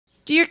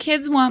Do your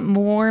kids want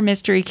more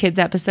Mystery Kids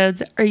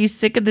episodes? Are you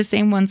sick of the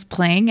same ones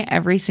playing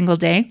every single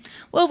day?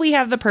 Well, we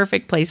have the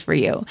perfect place for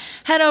you.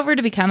 Head over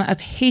to become a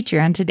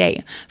Patreon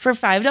today. For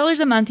 $5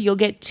 a month, you'll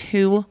get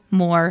 2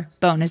 more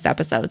bonus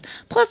episodes,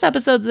 plus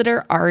episodes that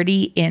are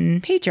already in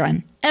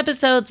Patreon.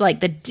 Episodes like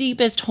The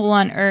Deepest Hole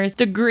on Earth,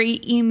 The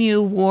Great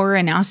Emu War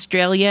in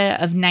Australia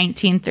of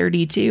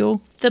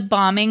 1932, the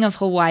bombing of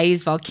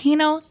Hawaii's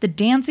volcano, the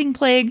dancing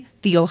plague,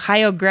 the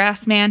Ohio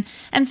grassman,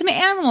 and some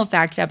animal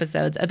fact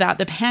episodes about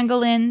the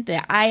pangolin,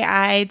 the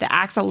ai, the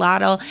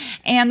axolotl,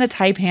 and the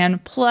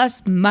taipan,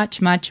 plus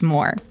much, much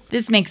more.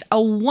 This makes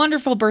a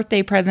wonderful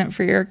birthday present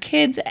for your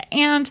kids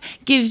and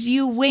gives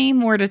you way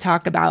more to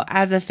talk about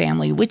as a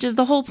family, which is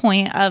the whole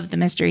point of the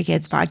Mystery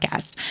Kids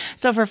podcast.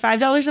 So for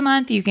 $5 a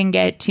month, you can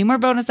get 2 more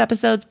bonus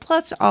episodes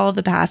plus all of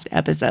the past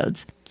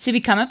episodes. To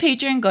become a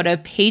patron, go to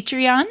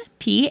Patreon,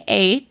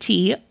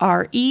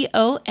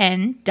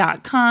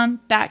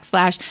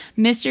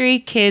 patreon.com/Mystery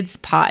Kids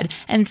Pod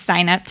and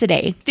sign up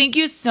today. Thank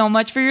you so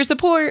much for your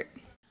support.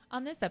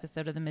 On this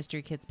episode of the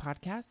Mystery Kids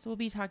podcast, we'll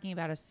be talking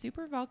about a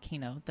super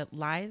volcano that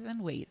lies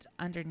in wait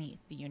underneath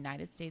the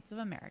United States of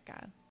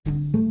America.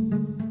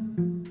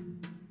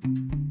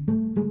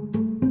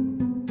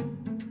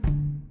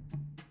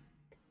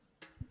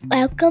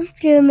 Welcome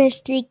to the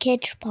Mystery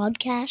Kids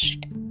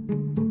podcast.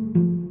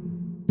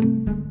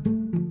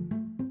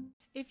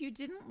 If you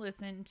didn't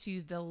listen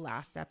to the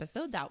last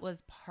episode, that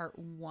was part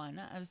 1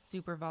 of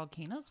super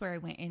volcanoes, where I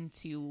went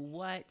into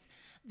what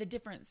the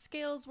different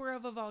scales were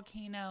of a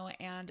volcano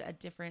and a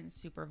different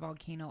super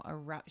volcano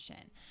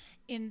eruption.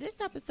 In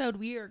this episode,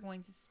 we are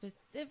going to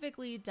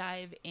specifically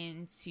dive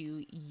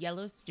into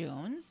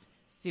Yellowstone's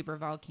super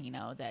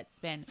volcano that's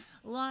been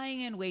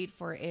lying in wait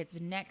for its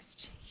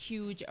next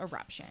huge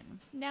eruption.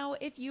 Now,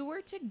 if you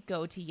were to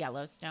go to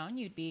Yellowstone,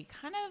 you'd be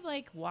kind of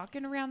like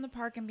walking around the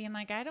park and being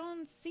like, I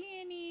don't see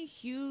any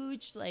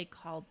huge like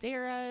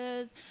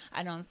calderas.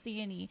 I don't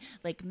see any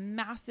like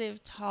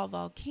massive tall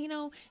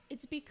volcano.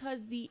 It's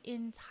because the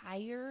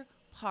entire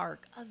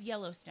park of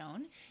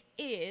Yellowstone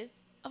is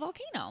a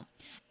volcano.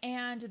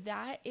 And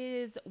that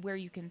is where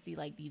you can see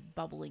like these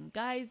bubbling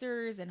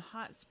geysers and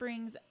hot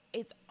springs.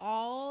 It's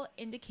all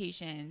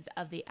indications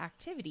of the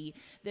activity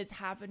that's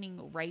happening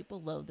right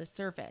below the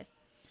surface.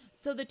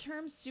 So the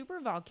term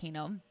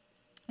supervolcano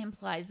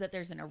implies that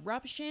there's an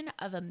eruption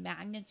of a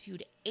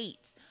magnitude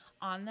 8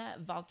 on the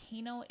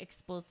volcano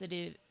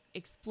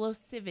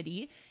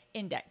explosivity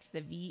index,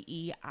 the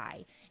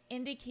VEI,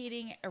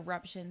 indicating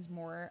eruptions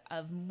more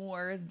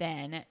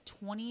than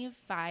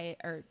 25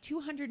 or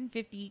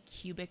 250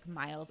 cubic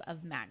miles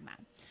of magma.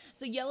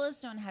 So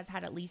Yellowstone has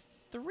had at least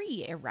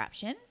 3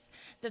 eruptions.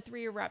 The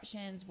 3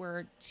 eruptions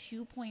were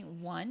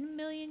 2.1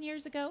 million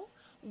years ago,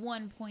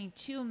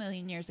 1.2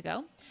 million years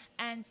ago,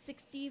 and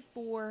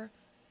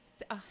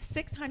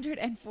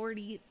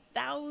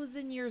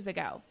 640,000 years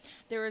ago.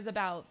 They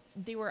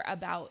were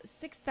about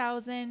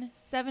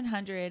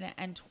 6,700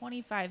 and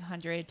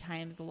 2,500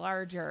 times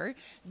larger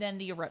than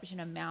the eruption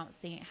of Mount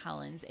St.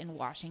 Helens in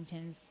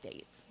Washington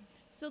state.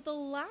 So the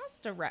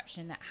last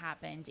eruption that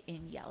happened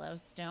in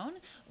Yellowstone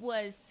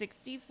was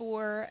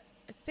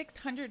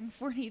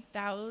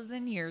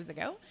 640,000 years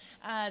ago.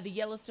 The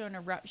Yellowstone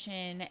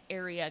eruption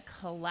area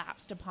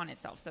collapsed upon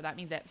itself. So that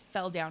means it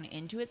fell down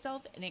into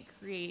itself and it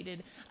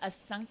created a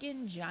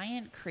sunken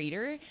giant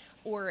crater,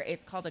 or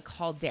it's called a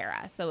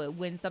caldera. So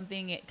when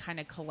it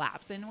kind of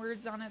collapses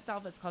inwards on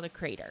itself, it's called a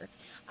crater.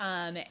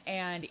 And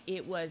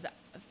it was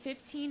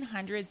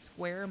 1,500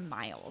 square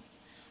miles.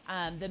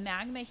 The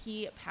magma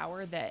heat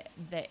power that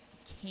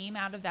came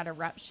out of that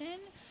eruption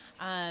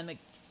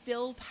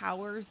still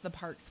powers the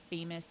park's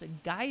famous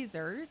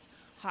geysers,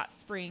 hot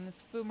springs,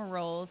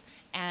 fumaroles,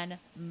 and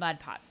mud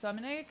pots. So I'm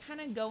going to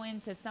kind of go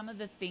into some of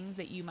the things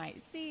that you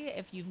might see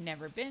if you've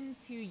never been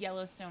to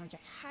Yellowstone, which I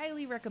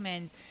highly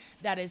recommend.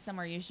 That is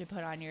somewhere you should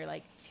put on your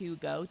like to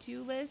go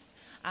to list.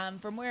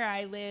 From where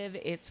I live,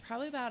 it's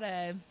probably about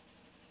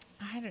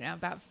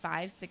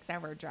 5-6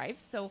 hour drive.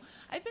 So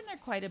I've been there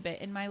quite a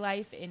bit in my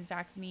life. In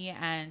fact, me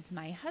and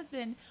my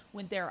husband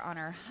went there on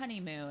our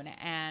honeymoon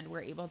and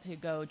were able to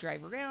go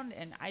drive around.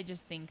 And I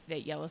just think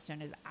that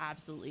Yellowstone is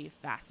absolutely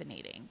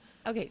fascinating.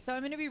 Okay, so I'm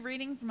going to be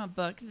reading from a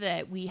book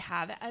that we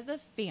have as a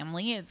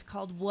family. It's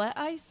called What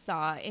I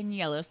Saw in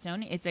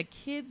Yellowstone. It's a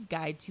kid's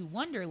guide to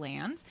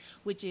Wonderland,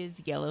 which is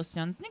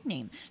Yellowstone's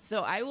nickname.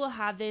 So I will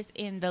have this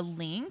in the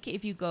link.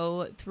 If you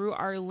go through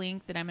our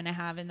link that I'm going to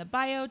have in the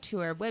bio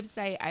to our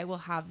website, I will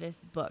have this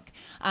book,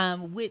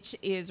 which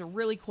is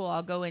really cool.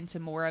 I'll go into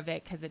more of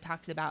it because it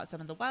talks about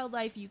some of the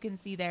wildlife you can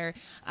see there.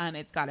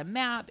 It's got a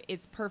map.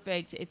 It's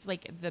perfect. It's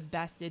like the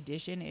best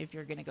edition if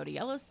you're going to go to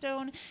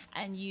Yellowstone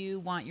and you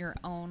want your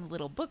own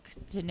little book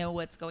to know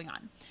what's going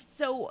on.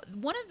 So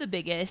one of the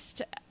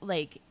biggest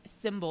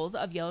symbols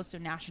of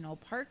Yellowstone National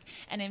Park,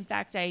 and in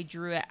fact I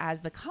drew it as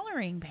the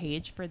coloring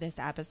page for this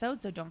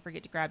episode, so don't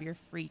forget to grab your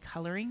free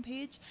coloring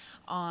page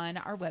on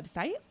our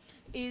website,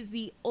 is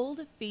the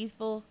Old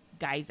Faithful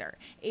Geyser.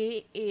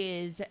 It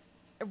is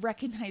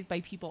recognized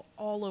by people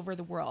all over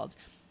the world.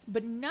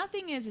 But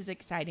nothing is as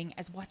exciting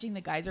as watching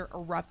the geyser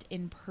erupt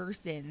in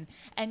person.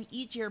 And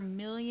each year,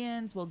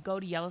 millions will go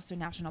to Yellowstone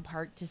National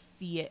Park to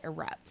see it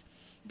erupt.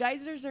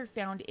 Geysers are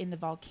found in the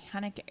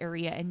volcanic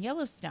area in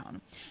Yellowstone.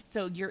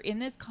 So you're in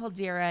this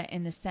caldera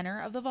in the center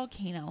of the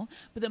volcano,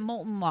 but the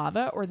molten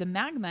lava or the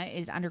magma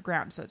is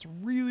underground. So it's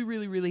really,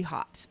 really, really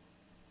hot.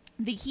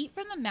 The heat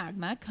from the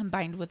magma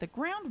combined with the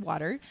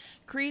groundwater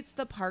creates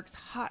the park's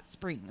hot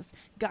springs,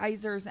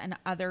 geysers, and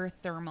other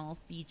thermal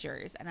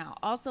features. And I'll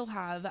also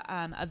have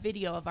a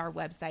video of our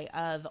website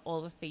of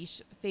all the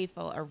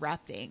faithful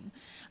erupting.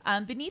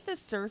 Beneath the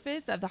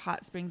surface of the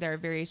hot spring, there are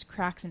various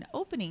cracks and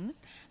openings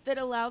that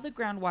allow the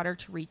groundwater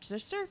to reach the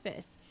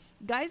surface.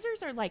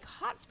 Geysers are like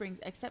hot springs,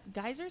 except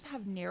geysers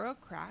have narrow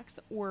cracks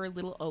or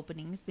little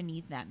openings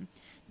beneath them.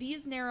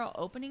 These narrow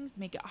openings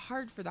make it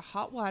hard for the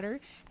hot water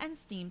and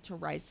steam to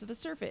rise to the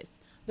surface.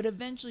 But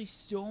eventually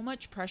so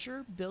much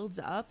pressure builds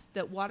up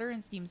that water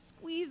and steam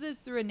squeezes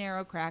through a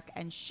narrow crack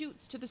and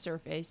shoots to the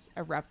surface,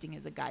 erupting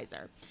as a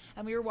geyser.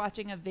 And we were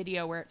watching a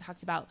video where it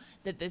talks about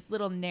that this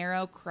little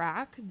narrow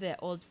crack that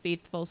Old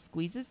Faithful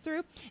squeezes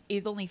through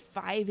is only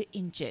 5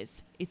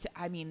 inches.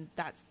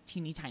 That's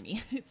teeny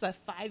tiny. It's a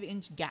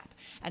 5-inch gap.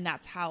 And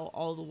that's how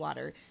all the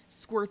water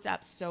squirts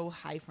up so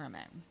high from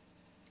it.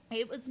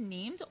 It was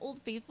named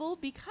Old Faithful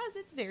because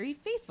it's very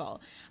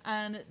faithful.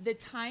 The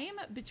time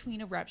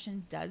between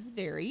eruption does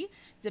vary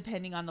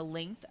depending on the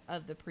length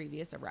of the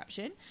previous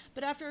eruption.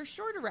 But after a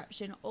short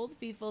eruption, Old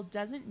Faithful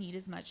doesn't need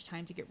as much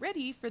time to get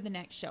ready for the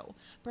next show,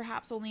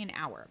 perhaps only an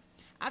hour.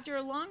 After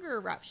a longer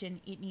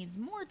eruption, it needs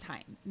more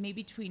time,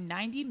 maybe between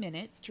 90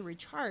 minutes to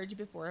recharge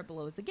before it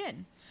blows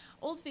again.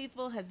 Old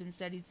Faithful has been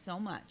studied so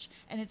much,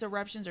 and its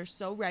eruptions are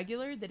so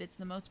regular that it's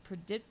the most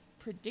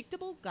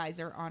predictable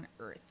geyser on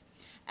Earth.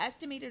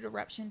 Estimated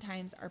eruption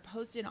times are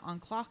posted on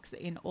clocks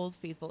in Old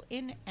Faithful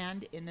Inn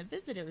and in the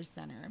Visitors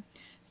Center.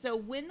 So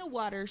when the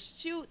water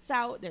shoots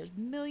out, there's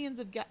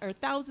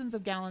thousands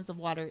of gallons of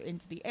water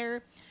into the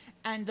air,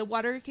 and the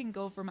water can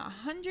go from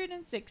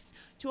 106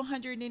 to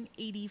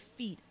 180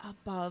 feet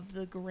above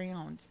the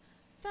ground.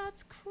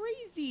 That's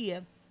crazy.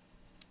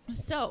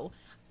 So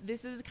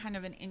this is kind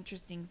of an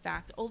interesting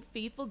fact. Old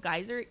Faithful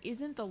Geyser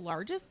isn't the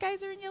largest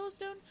geyser in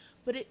Yellowstone,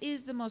 but it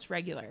is the most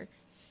regular.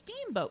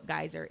 Steamboat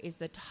Geyser is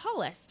the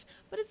tallest,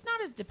 but it's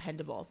not as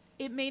dependable.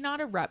 It may not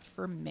erupt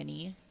for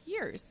many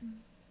years.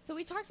 So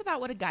we talked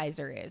about what a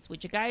geyser is,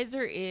 which a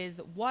geyser is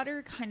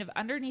water kind of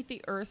underneath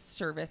the Earth's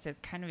surface.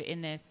 It's kind of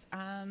in this,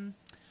 I'm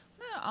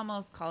gonna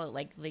almost call it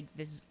like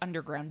this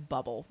underground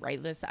bubble,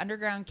 right? This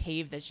underground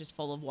cave that's just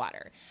full of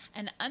water.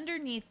 And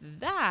underneath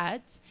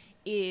that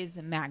is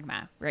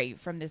magma, right,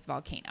 from this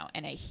volcano,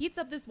 and it heats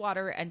up this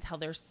water until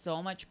there's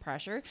so much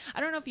pressure.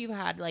 I don't know if you've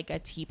had like a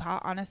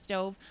teapot on a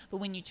stove, but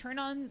when you turn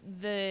on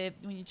the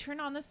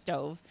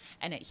stove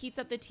and it heats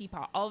up the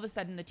teapot, all of a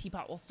sudden the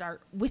teapot will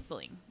start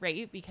whistling,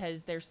 right,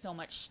 because there's so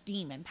much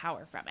steam and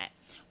power from it.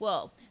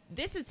 Well,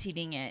 this is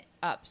heating it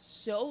up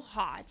so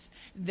hot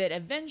that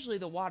eventually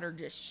the water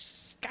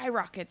just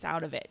skyrockets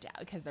out of it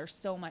because there's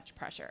so much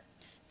pressure.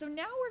 So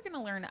now we're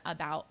going to learn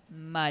about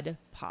mud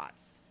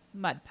pots.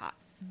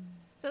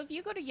 So if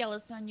you go to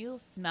Yellowstone, you'll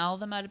smell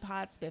the mud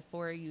pots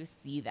before you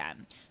see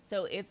them.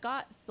 So it's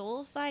got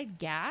sulfide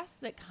gas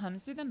that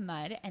comes through the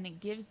mud, and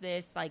it gives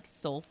this like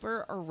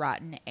sulfur or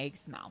rotten egg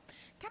smell.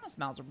 It kind of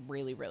smells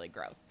really, really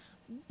gross.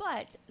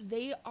 But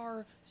they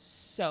are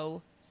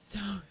so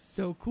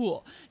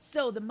cool.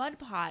 So the mud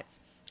pots,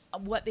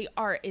 what they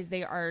are is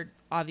they are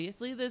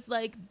obviously this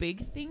like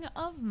big thing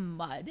of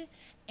mud,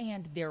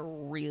 and they're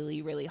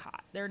really, really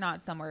hot. They're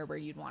not somewhere where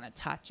you'd want to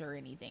touch or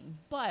anything,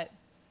 but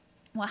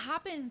what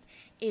happens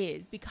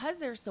is because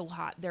they're so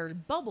hot, there are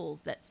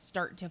bubbles that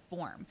start to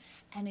form.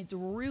 And it's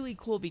really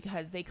cool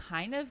because they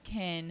kind of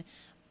can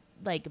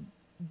like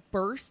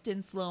burst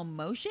in slow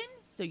motion.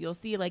 So you'll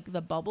see like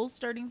the bubbles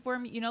starting to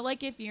form,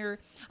 like if you're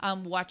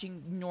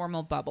watching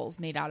normal bubbles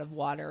made out of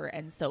water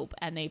and soap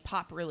and they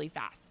pop really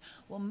fast.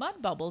 Well,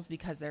 mud bubbles,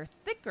 because they're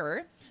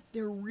thicker,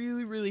 they're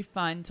really, really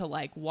fun to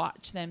like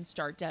watch them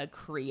start to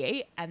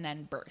create and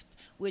then burst,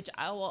 which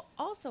I will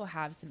also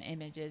have some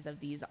images of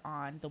these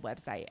on the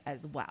website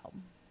as well.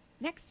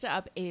 Next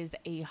up is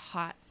a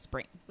hot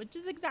spring, which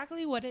is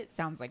exactly what it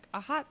sounds like,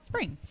 a hot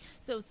spring.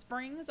 So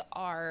springs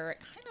are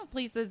kind of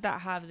places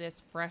that have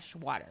this fresh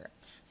water.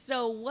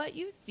 So what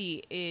you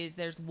see is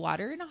there's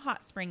water in a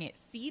hot spring. It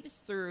seeps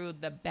through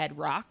the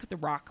bedrock, the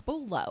rock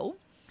below,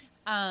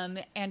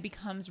 and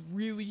becomes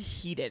really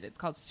heated. It's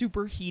called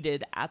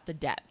superheated at the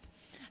depth.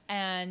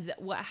 And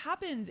what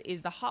happens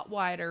is the hot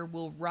water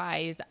will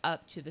rise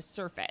up to the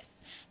surface.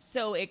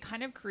 So it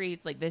kind of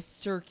creates like this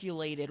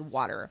circulated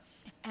water.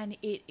 And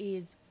it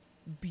is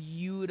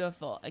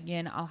beautiful.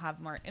 Again, I'll have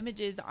more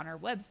images on our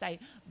website,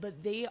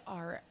 but they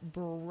are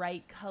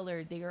bright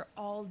colored. They are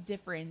all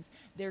different.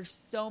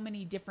 There's so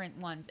many different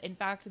ones. In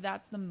fact,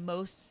 that's the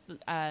most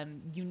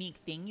unique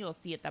thing you'll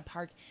see at the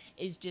park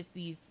is just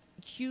these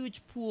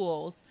huge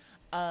pools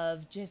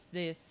of just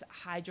this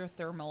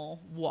hydrothermal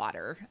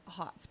water,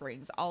 hot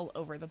springs all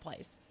over the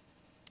place.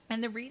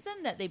 And the reason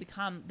that they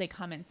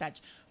come in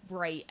such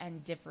bright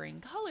and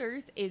differing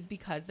colors is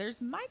because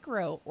there's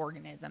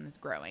microorganisms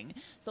growing.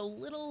 So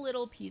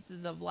little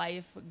pieces of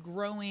life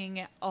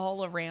growing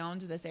all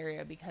around this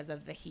area because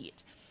of the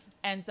heat.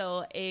 And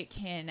so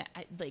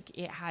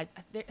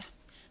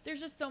there's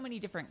just so many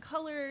different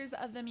colors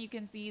of them you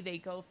can see. They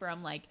go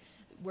from like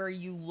where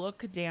you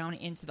look down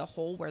into the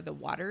hole where the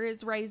water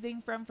is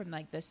rising from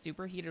like the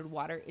superheated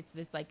water. It's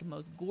this like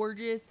most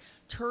gorgeous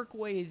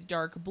turquoise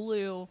dark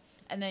blue,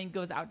 and then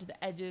goes out to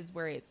the edges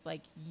where it's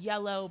like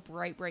yellow,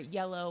 bright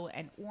yellow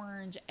and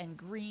orange and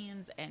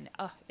greens. And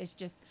it's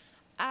just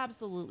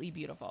absolutely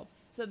beautiful.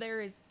 So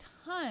there is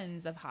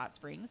tons of hot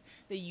springs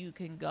that you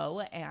can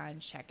go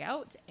and check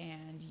out,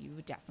 and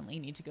you definitely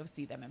need to go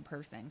see them in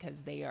person because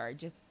they are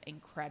just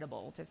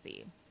incredible to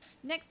see.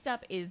 Next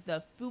up is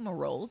the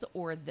fumaroles,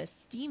 or the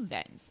steam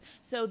vents.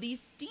 So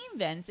these steam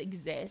vents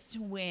exist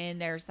when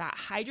there's that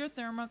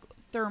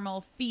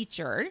hydrothermal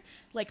feature,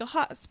 like a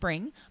hot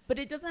spring, but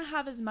it doesn't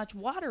have as much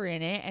water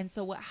in it. And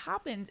so what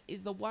happens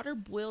is the water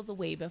boils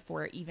away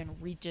before it even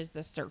reaches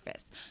the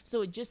surface.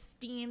 So it just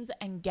steams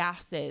and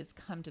gases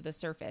come to the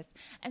surface.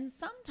 And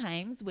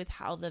sometimes with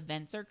how the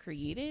vents are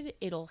created,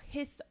 it'll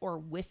hiss or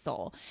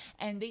whistle.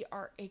 And they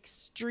are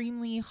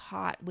extremely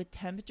hot with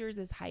temperatures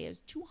as high as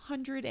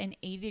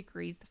 280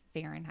 degrees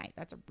Fahrenheit.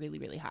 That's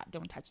really hot.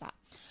 Don't touch that.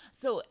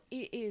 So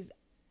it is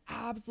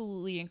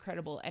absolutely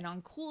incredible. And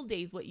on cool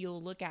days, what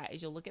you'll look at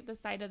is you'll look at the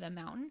side of the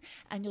mountain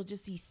and you'll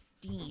just see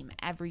steam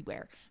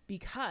everywhere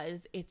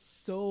because it's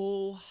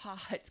so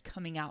hot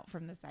coming out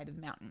from the side of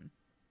the mountain.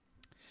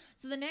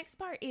 So the next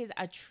part is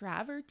a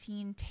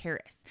travertine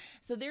terrace.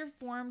 So they're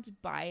formed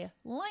by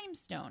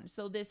limestone.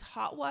 So this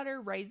hot water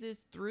rises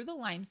through the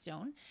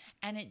limestone,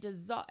 and it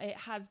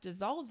has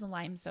dissolved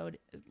limestone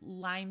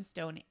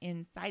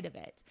inside of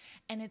it.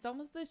 And it's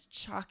almost this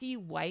chalky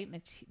white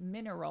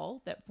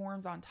mineral that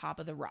forms on top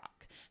of the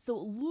rock. So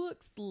it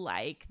looks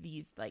like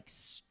these like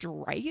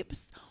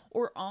stripes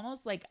or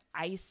almost like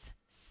ice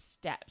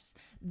steps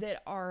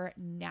that are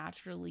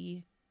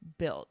naturally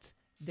built.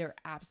 They're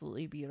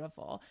absolutely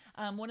beautiful.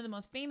 One of the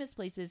most famous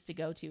places to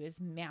go to is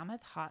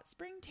Mammoth Hot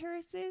Spring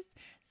Terraces.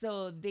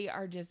 So they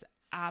are just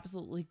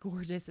absolutely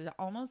gorgeous. It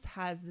almost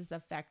has this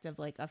effect of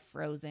like a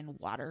frozen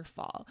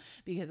waterfall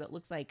because it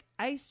looks like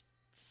ice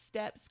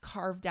steps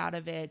carved out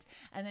of it.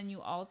 And then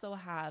you also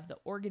have the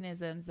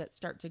organisms that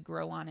start to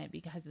grow on it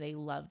because they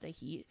love the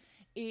heat.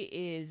 It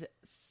is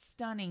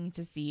stunning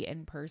to see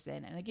in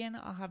person. And again,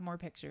 I'll have more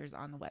pictures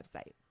on the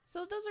website.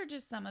 So those are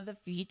just some of the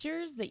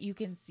features that you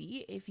can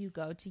see if you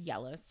go to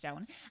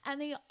Yellowstone, and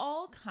they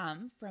all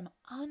come from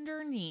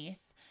underneath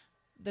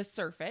the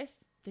surface,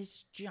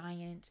 this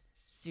giant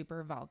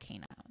super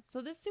volcano.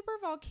 So this super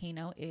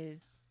volcano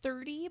is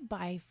 30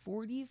 by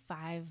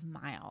 45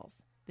 miles.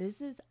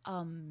 This is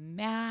a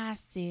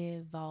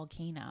massive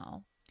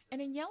volcano.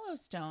 And in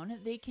Yellowstone,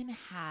 they can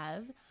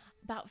have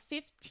about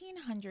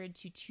 1,500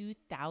 to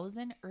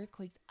 2,000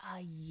 earthquakes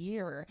a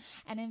year.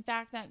 And in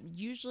fact, that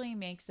usually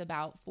makes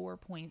about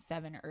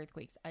 4.7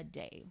 earthquakes a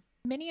day.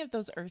 Many of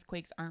those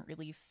earthquakes aren't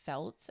really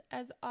felt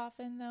as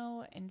often,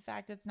 though. In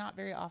fact, it's not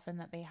very often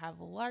that they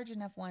have large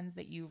enough ones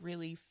that you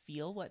really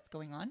feel what's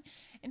going on.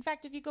 In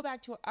fact, if you go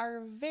back to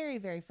our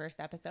very first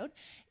episode,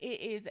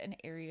 it is an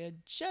area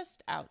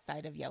just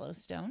outside of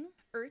Yellowstone,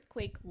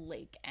 Earthquake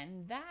Lake,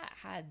 and that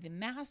had the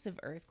massive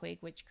earthquake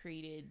which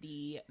created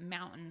the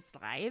mountain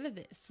slide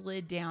that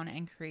slid down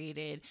and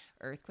created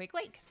Earthquake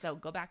Lake. So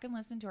go back and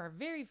listen to our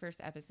very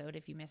first episode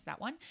if you missed that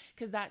one,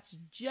 because that's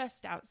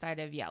just outside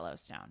of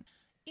Yellowstone.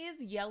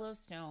 Is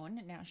Yellowstone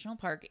National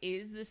Park,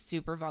 is the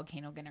super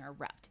volcano going to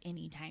erupt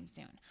anytime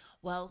soon?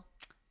 Well,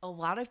 a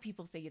lot of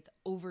people say it's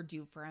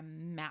overdue for a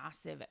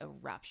massive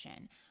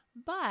eruption.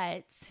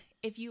 But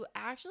if you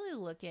actually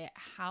look at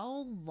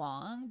how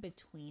long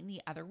between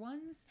the other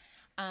ones,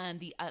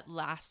 the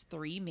last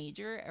three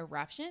major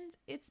eruptions,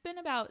 it's been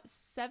about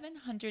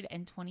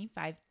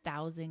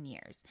 725,000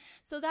 years.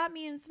 So that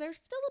means there's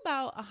still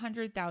about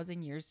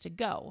 100,000 years to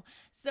go.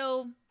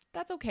 So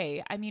that's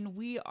okay. I mean,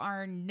 we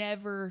are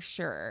never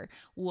sure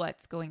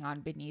what's going on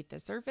beneath the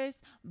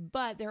surface,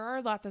 but there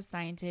are lots of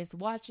scientists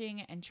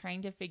watching and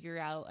trying to figure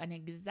out an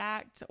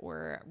exact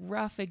or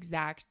rough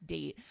exact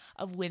date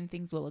of when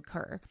things will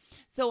occur.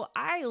 So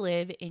I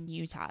live in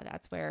Utah.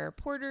 That's where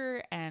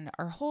Porter and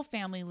our whole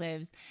family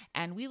lives,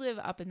 and we live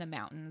up in the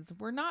mountains.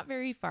 We're not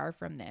very far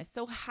from this.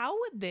 So how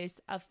would this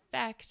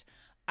affect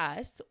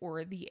us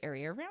or the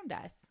area around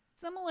us?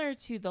 Similar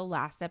to the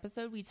last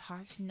episode, we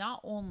talked not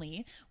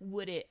only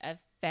would it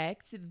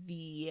affect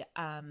the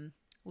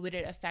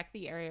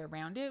area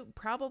around it,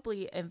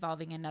 probably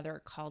involving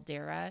another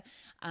caldera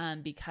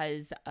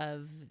because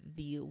of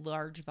the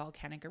large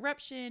volcanic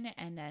eruption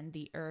and then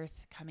the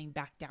earth coming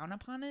back down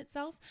upon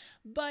itself,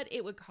 but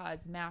it would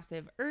cause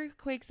massive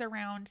earthquakes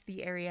around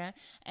the area.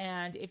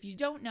 And if you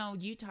don't know,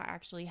 Utah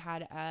actually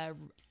had a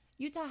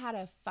Utah had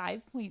a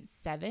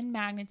 5.7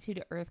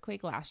 magnitude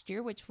earthquake last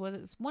year, which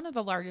was one of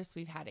the largest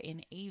we've had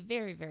in a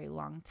very, very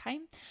long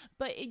time.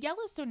 But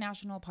Yellowstone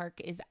National Park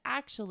is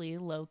actually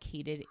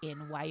located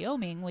in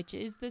Wyoming, which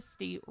is the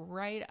state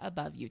right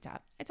above Utah.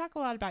 I talk a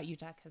lot about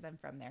Utah because I'm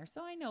from there,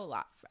 so I know a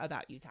lot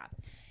about Utah.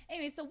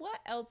 Anyway, so what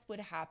else would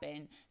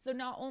happen? So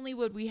not only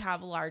would we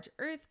have large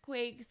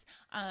earthquakes,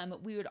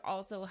 we would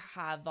also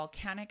have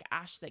volcanic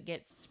ash that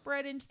gets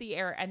spread into the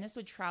air, and this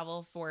would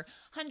travel for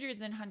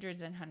hundreds and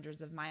hundreds and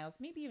hundreds of miles,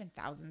 maybe even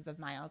thousands of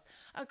miles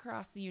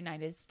across the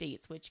United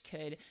States, which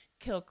could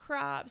kill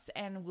crops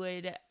and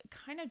would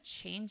kind of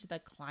change the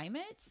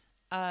climate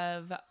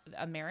of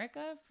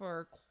America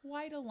for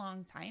quite a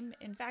long time.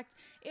 In fact,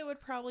 it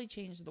would probably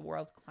change the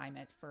world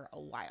climate for a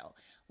while.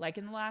 Like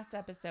in the last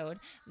episode,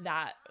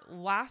 that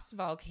last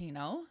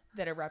volcano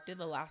that erupted,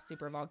 the last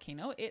super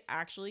volcano, it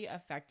actually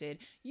affected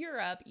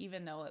Europe,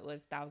 even though it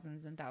was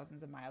thousands and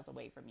thousands of miles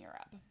away from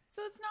Europe.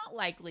 So it's not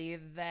likely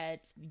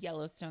that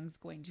Yellowstone's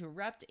going to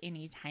erupt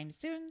anytime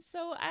soon.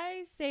 So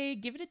I say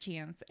give it a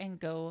chance and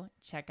go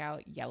check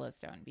out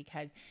Yellowstone,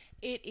 because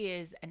it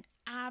is an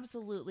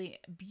absolutely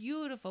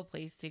beautiful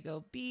place to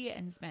go be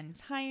and spend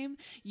time.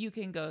 You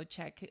can go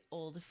check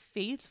Old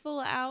Faithful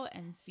out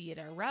and see it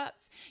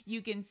erupt.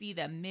 You can see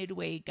the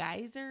Midway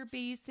Geyser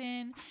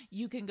Basin.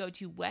 You can go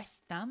to West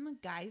Thumb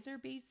Geyser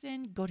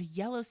Basin, go to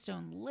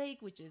Yellowstone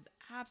Lake, which is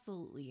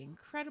absolutely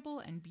incredible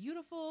and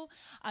beautiful.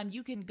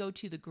 You can go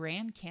to the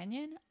Grand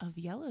Canyon of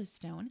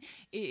Yellowstone.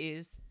 It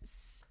is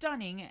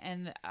stunning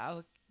and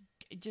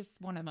just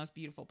one of the most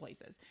beautiful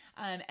places.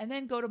 And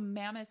then go to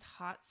Mammoth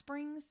Hot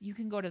Springs. You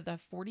can go to the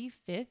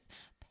 45th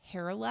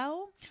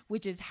parallel,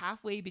 which is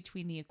halfway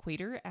between the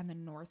equator and the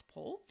North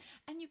Pole.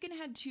 And you can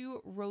head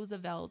to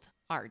Roosevelt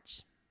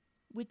Arch,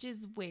 which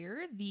is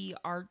where the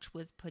arch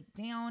was put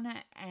down,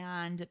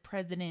 and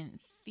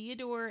President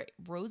Theodore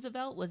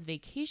Roosevelt was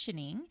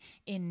vacationing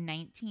in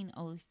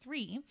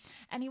 1903,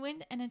 and he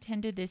went and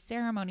attended this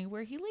ceremony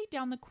where he laid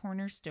down the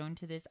cornerstone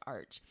to this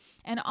arch.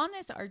 And on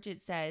this arch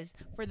it says,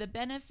 "For the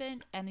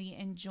benefit and the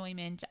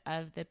enjoyment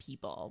of the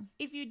people."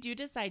 If you do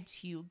decide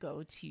to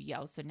go to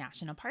Yellowstone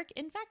National Park,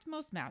 in fact,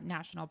 most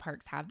national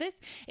parks have this.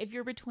 If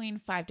you're between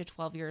 5 to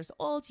 12 years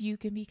old, you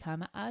can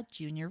become a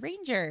junior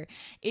ranger.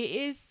 It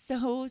is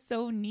so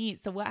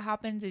neat. So what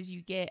happens is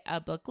you get a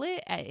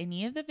booklet at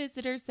any of the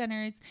visitor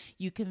centers.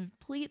 You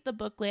complete the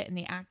booklet and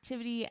the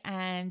activity,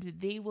 and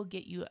they will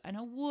get you an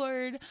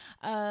award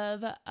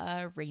of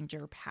a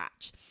ranger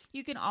patch.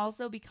 You can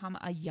also become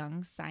a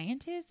young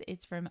scientist.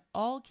 It's from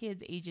all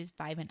kids ages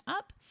 5 and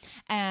up.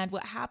 And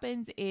what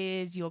happens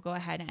is you'll go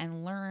ahead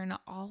and learn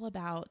all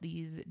about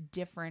these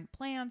different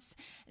plants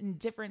and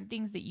different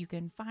things that you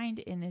can find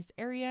in this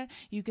area.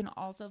 You can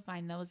also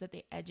find those at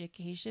the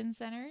education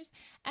centers.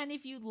 And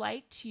if you'd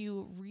like to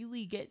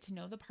really get to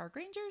know the park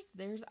rangers,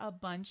 there's a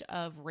bunch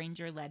of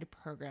ranger-led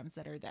programs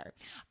that are there.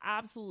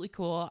 Absolutely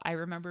cool. I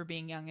remember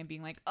being young and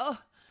being like,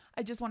 oh,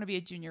 I just want to be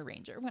a junior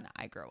ranger when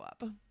I grow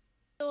up.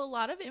 So a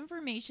lot of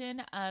information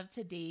of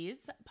today's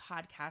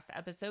podcast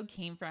episode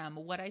came from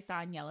what I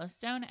saw in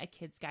Yellowstone, A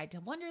Kid's Guide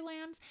to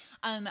Wonderland.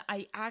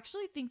 I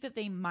actually think that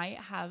they might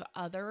have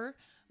other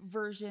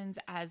versions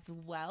as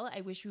well.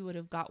 I wish we would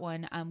have got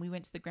one. We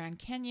went to the Grand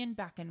Canyon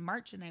back in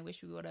March, and I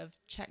wish we would have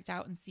checked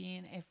out and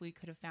seen if we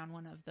could have found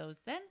one of those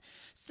then.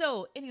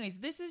 So anyways,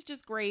 this is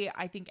just great.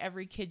 I think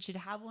every kid should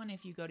have one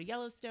if you go to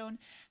Yellowstone.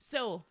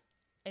 So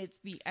it's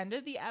the end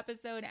of the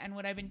episode, and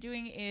what I've been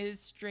doing is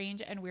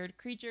strange and weird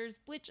creatures,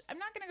 which I'm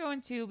not going to go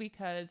into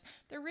because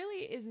there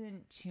really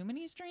isn't too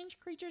many strange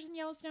creatures in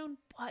Yellowstone,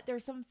 but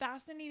there's some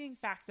fascinating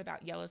facts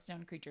about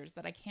Yellowstone creatures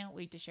that I can't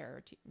wait to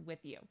share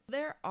with you.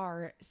 There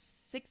are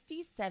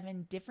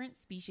 67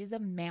 different species of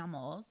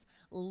mammals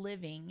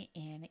living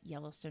in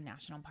Yellowstone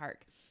National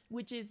Park,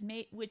 which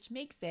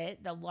makes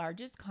it the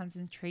largest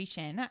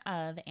concentration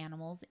of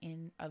mammals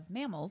in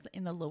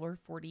the lower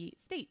 48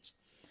 states.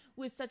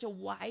 With such a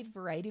wide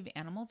variety of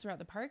animals throughout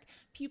the park,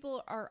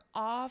 people are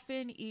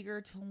often eager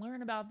to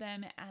learn about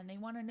them, and they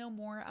want to know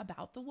more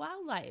about the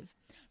wildlife.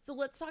 So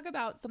let's talk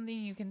about something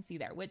you can see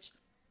there, which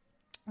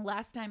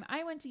last time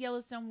I went to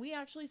Yellowstone, we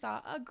actually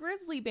saw a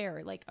grizzly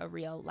bear, like a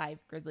real live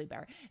grizzly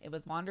bear. It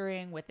was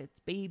wandering with its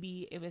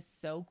baby. It was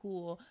so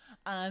cool.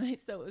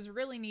 So it was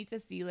really neat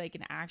to see like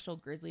an actual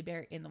grizzly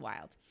bear in the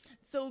wild.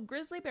 So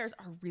grizzly bears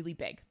are really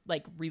big,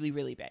 like really,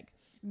 really big.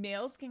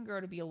 Males can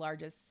grow to be as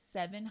large as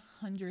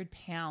 700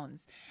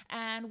 pounds.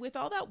 And with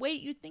all that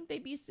weight, you'd think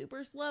they'd be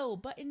super slow.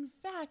 But in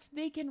fact,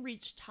 they can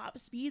reach top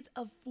speeds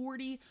of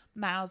 40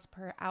 miles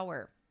per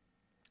hour.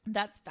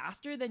 That's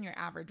faster than your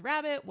average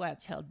rabbit,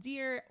 wild-tailed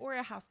deer, or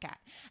a house cat.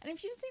 And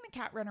if you've seen a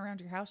cat run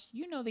around your house,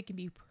 you know they can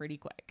be pretty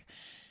quick.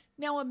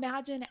 Now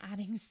imagine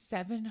adding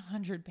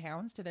 700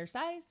 pounds to their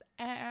size,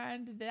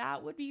 and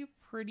that would be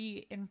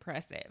pretty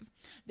impressive.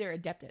 They're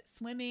adept at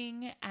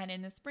swimming, and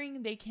in the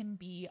spring, they can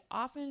be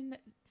often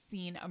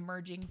seen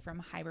emerging from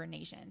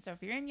hibernation. So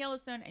if you're in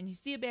Yellowstone and you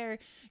see a bear,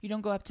 you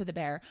don't go up to the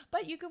bear,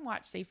 but you can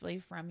watch safely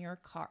from your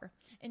car.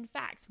 In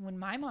fact, when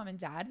my mom and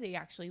dad, they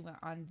actually went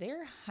on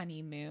their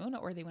honeymoon,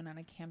 or they went on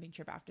a camping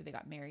trip after they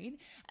got married,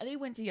 and they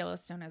went to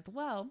Yellowstone as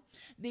well.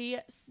 They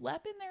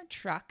slept in their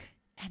truck,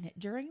 and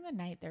during the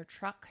night, their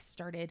truck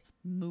started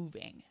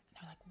moving.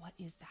 They're like, what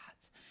is that?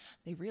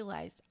 They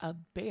realized a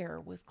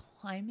bear was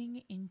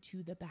climbing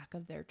into the back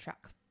of their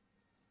truck.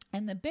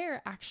 And the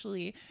bear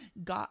actually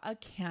got a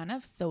can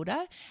of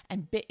soda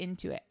and bit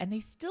into it. And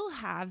they still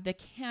have the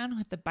can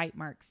with the bite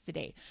marks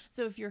today.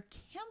 So if you're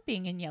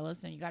camping in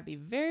Yellowstone, you got to be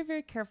very,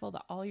 very careful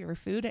that all your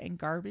food and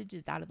garbage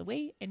is out of the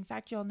way. In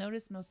fact, you'll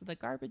notice most of the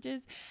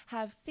garbages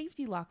have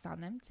safety locks on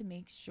them to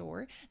make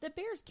sure that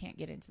bears can't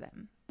get into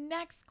them.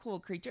 Next cool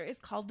creature is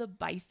called the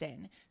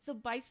bison. So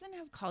bison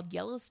have called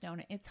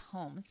Yellowstone its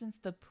home since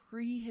the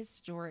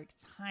prehistoric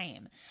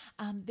time.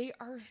 They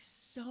are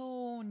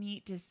so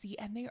neat to see,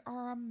 and they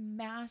are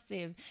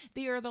massive.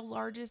 They are the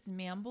largest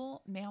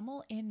mammal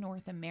in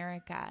North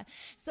America.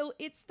 So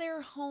it's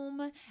their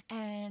home,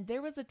 and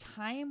there was a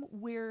time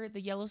where the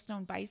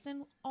Yellowstone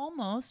bison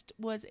almost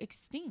was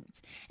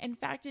extinct. In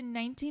fact, in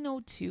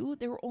 1902,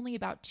 there were only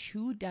about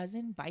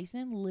 24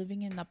 bison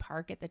living in the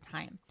park at the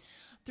time.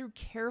 Through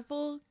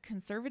careful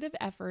conservative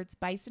efforts,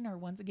 bison are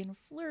once again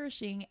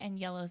flourishing in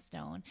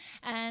Yellowstone,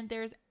 and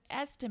there's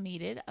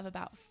estimated of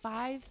about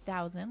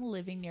 5,000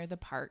 living near the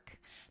park.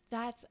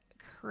 That's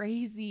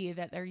crazy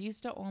that there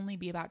used to only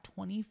be about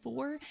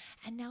 24,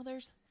 and now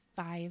there's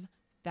 5,000.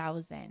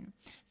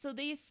 So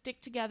they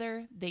stick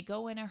together, they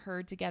go in a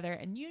herd together,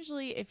 and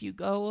usually if you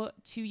go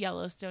to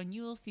Yellowstone,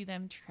 you will see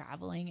them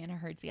traveling in a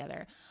herd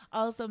together.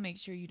 Also, make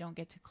sure you don't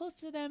get too close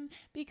to them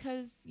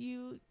because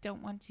you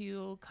don't want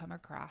to come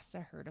across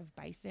a herd of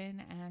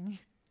bison and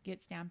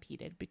get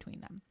stampeded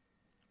between them.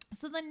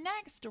 So the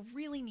next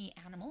really neat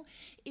animal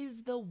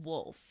is the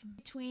wolf.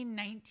 Between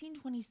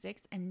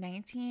 1926 and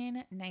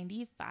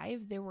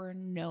 1995, there were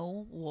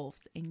no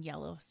wolves in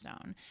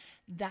Yellowstone.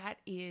 That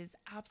is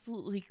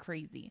absolutely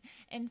crazy.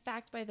 In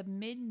fact, by the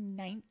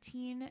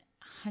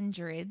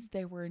mid-1900s,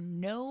 there were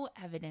no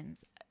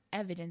evidence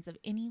of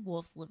any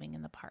wolves living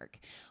in the park,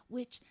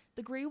 which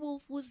the gray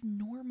wolf was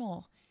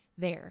normal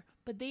there,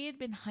 but they had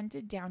been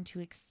hunted down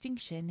to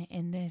extinction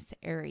in this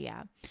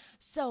area.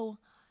 So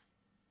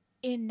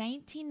in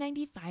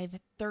 1995,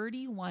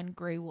 31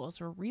 gray wolves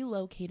were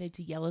relocated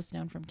to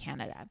Yellowstone from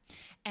Canada,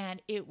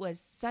 and it was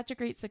such a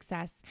great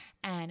success.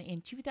 And in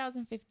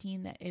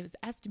 2015, that it was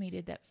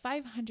estimated that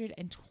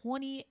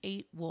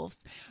 528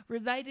 wolves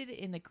resided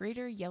in the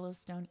greater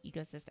Yellowstone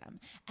ecosystem,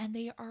 and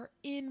they are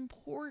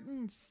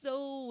important,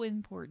 so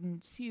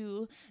important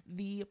to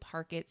the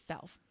park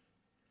itself.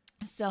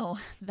 So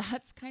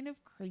that's kind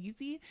of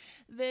crazy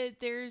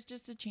that there's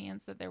just a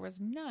chance that there was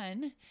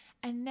none,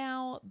 and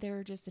now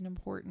they're just an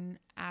important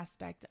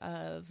aspect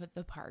of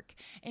the park.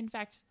 In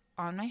fact,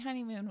 on my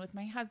honeymoon with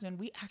my husband,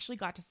 we actually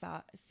got to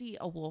see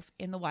a wolf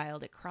in the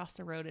wild. It crossed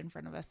the road in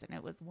front of us, and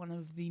it was one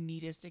of the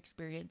neatest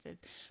experiences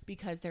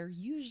because they're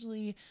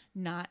usually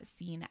not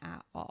seen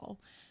at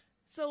all.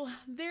 So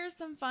there's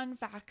some fun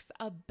facts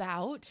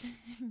about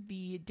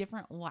the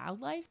different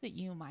wildlife that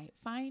you might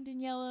find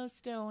in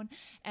Yellowstone.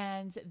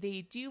 And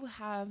they do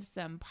have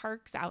some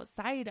parks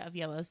outside of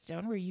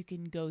Yellowstone where you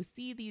can go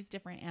see these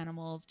different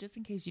animals just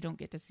in case you don't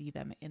get to see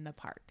them in the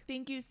park.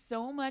 Thank you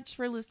so much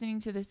for listening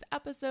to this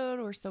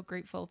episode. We're so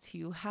grateful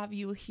to have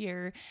you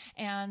here.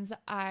 And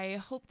I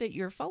hope that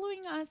you're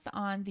following us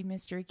on the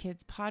Mystery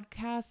Kids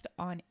podcast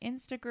on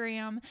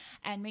Instagram.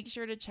 And make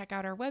sure to check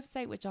out our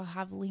website, which I'll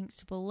have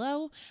linked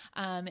below.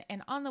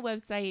 And on the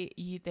website,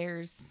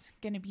 there's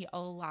going to be a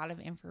lot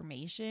of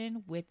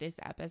information with this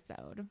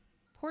episode.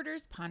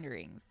 Porter's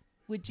Ponderings.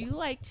 Would you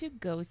like to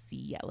go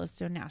see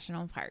Yellowstone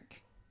National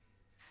Park?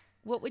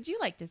 What would you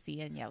like to see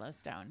in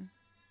Yellowstone?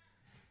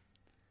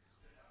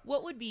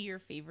 What would be your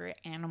favorite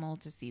animal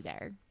to see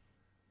there?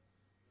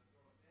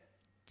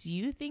 Do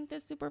you think the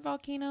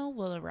supervolcano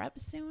will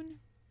erupt soon?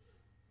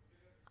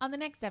 On the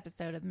next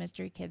episode of the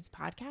Mystery Kids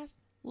podcast,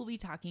 we'll be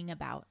talking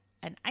about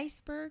an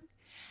iceberg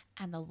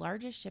and the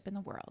largest ship in the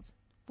world.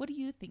 What do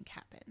you think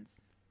happens?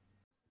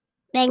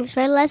 Thanks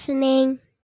for listening.